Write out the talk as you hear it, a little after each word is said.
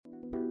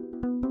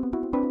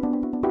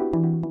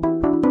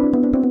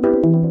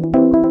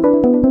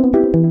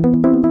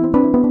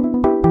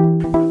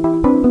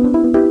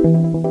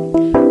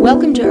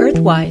Welcome to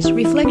Earthwise,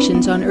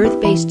 Reflections on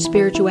Earth-Based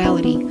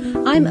Spirituality.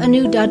 I'm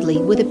Anu Dudley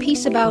with a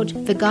piece about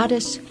the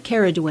goddess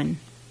Ceridwen.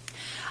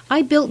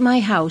 I built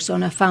my house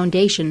on a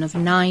foundation of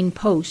 9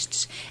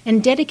 posts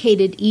and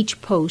dedicated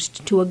each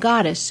post to a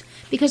goddess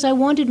because I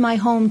wanted my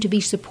home to be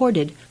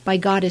supported by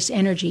goddess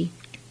energy.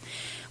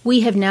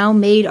 We have now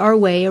made our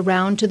way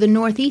around to the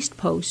northeast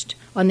post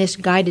on this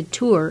guided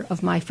tour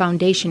of my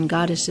foundation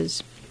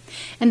goddesses.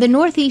 And the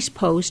northeast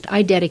post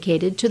I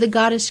dedicated to the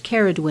goddess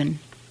Ceridwen.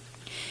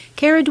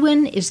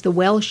 Ceridwen is the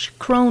Welsh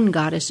crone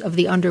goddess of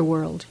the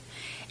underworld,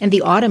 and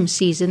the autumn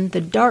season,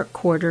 the dark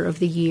quarter of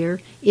the year,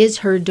 is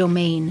her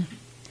domain.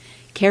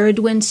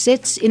 Ceridwen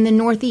sits in the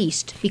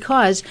northeast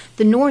because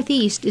the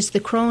northeast is the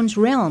crone's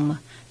realm,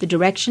 the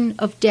direction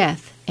of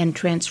death and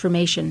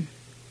transformation.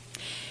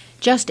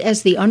 Just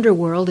as the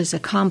underworld is a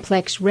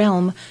complex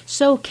realm,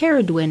 so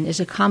Ceridwen is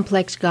a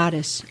complex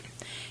goddess.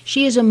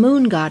 She is a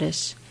moon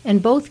goddess,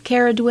 and both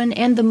Ceridwen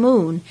and the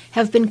moon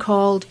have been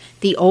called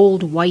the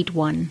Old White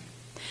One.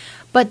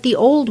 But the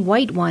Old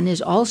White One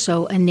is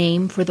also a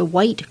name for the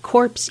white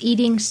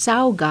corpse-eating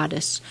sow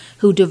goddess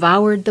who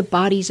devoured the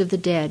bodies of the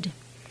dead.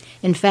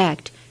 In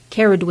fact,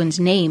 Ceridwen's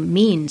name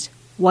means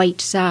white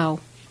sow.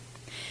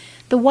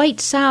 The white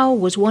sow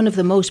was one of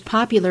the most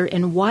popular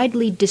and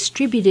widely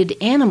distributed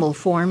animal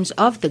forms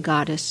of the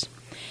goddess.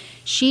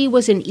 She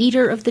was an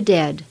eater of the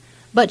dead,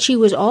 but she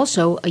was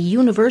also a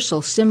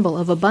universal symbol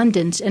of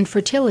abundance and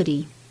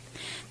fertility.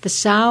 The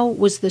sow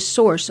was the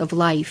source of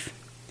life.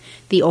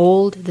 The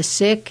old, the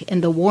sick,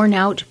 and the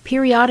worn-out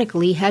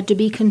periodically had to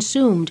be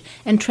consumed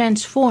and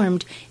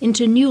transformed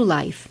into new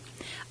life.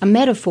 A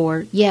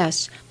metaphor,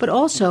 yes, but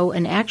also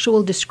an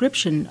actual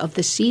description of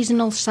the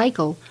seasonal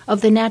cycle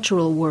of the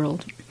natural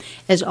world,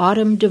 as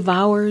autumn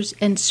devours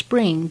and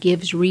spring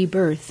gives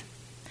rebirth.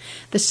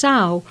 The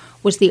sow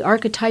was the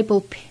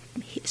archetypal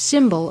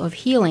symbol of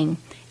healing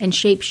and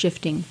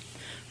shape-shifting,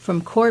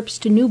 from corpse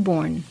to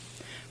newborn,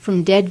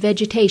 from dead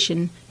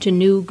vegetation to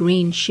new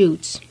green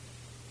shoots.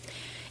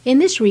 In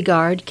this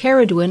regard,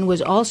 Ceridwen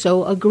was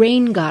also a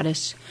grain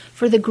goddess,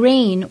 for the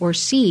grain or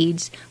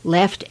seeds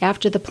left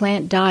after the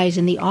plant dies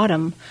in the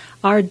autumn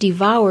are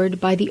devoured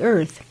by the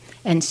earth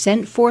and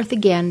sent forth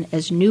again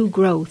as new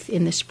growth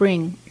in the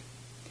spring.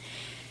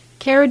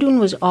 Ceridwen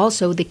was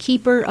also the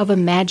keeper of a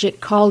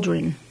magic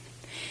cauldron.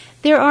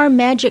 There are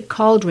magic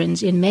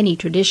cauldrons in many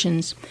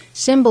traditions,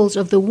 symbols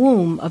of the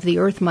womb of the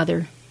Earth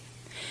Mother.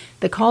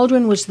 The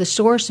cauldron was the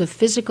source of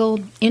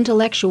physical,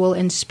 intellectual,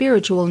 and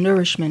spiritual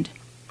nourishment.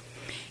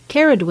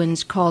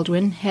 Ceridwen's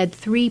cauldron had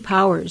 3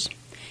 powers: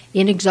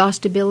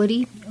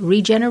 inexhaustibility,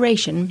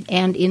 regeneration,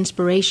 and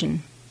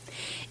inspiration.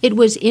 It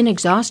was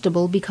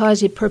inexhaustible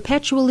because it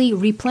perpetually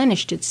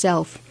replenished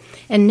itself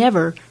and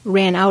never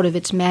ran out of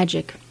its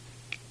magic.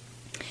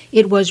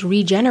 It was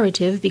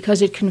regenerative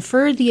because it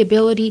conferred the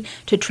ability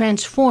to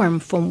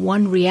transform from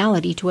one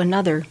reality to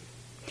another.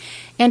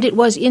 And it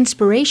was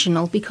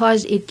inspirational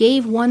because it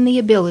gave one the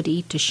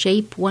ability to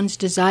shape one's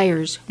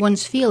desires,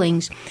 one's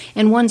feelings,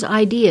 and one's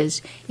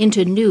ideas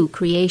into new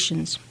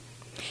creations.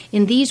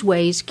 In these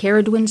ways,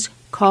 Ceridwen's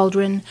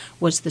cauldron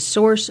was the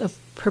source of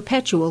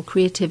perpetual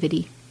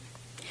creativity.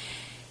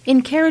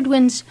 In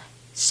Ceridwen's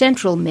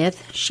central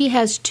myth, she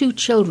has 2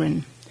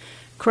 children,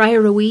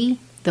 Cryarwy,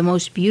 the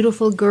most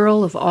beautiful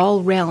girl of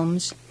all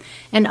realms,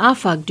 and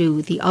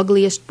Afagdu, the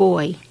ugliest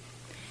boy.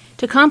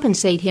 To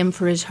compensate him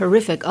for his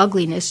horrific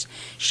ugliness,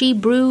 she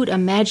brewed a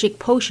magic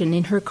potion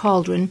in her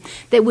cauldron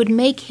that would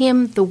make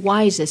him the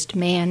wisest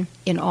man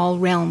in all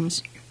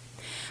realms.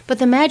 But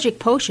the magic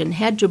potion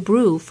had to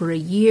brew for a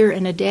year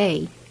and a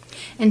day,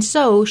 and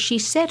so she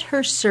set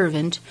her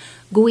servant,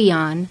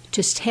 Gwion,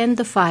 to tend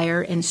the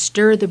fire and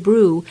stir the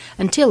brew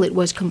until it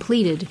was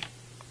completed.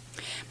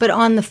 But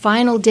on the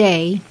final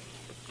day,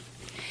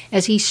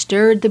 as he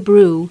stirred the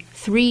brew,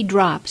 3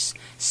 drops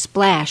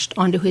splashed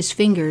onto his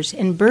fingers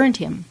and burned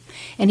him,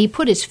 and he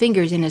put his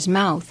fingers in his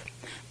mouth,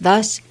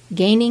 thus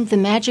gaining the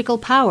magical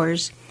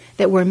powers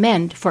that were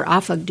meant for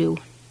Afagdu.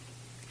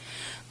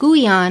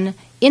 Gwion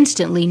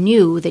instantly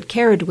knew that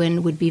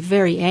Ceridwen would be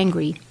very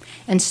angry,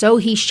 and so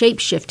he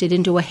shape-shifted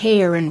into a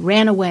hare and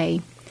ran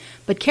away.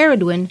 But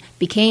Ceridwen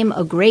became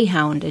a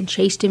greyhound and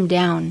chased him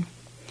down.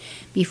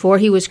 Before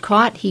he was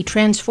caught, he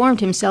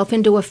transformed himself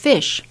into a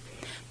fish,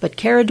 but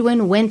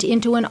Ceridwen went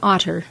into an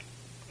otter.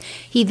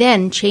 He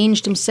then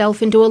changed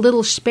himself into a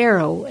little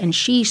sparrow, and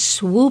she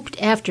swooped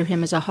after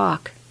him as a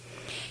hawk.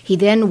 He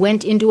then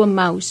went into a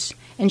mouse,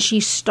 and she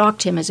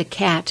stalked him as a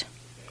cat.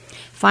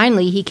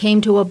 Finally, he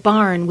came to a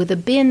barn with a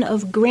bin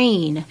of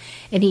grain,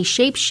 and he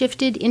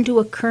shape-shifted into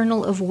a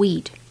kernel of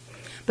wheat.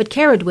 But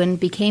Ceridwen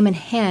became a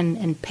hen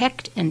and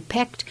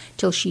pecked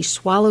till she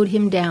swallowed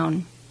him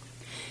down.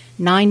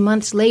 9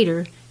 months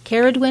later,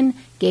 Ceridwen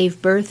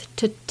gave birth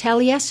to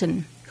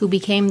Taliesin, who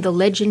became the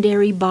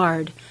legendary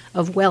bard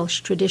of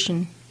Welsh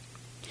tradition.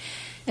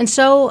 And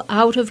so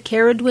out of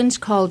Ceridwen's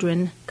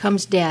cauldron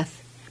comes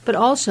death, but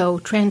also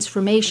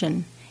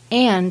transformation,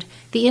 and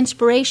the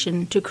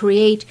inspiration to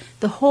create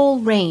the whole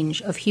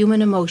range of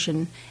human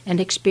emotion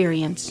and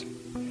experience.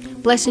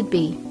 Blessed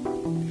be.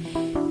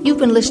 You've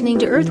been listening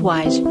to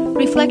Earthwise,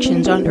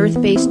 Reflections on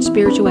Earth-Based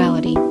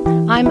Spirituality.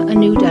 I'm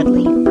Anu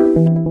Dudley.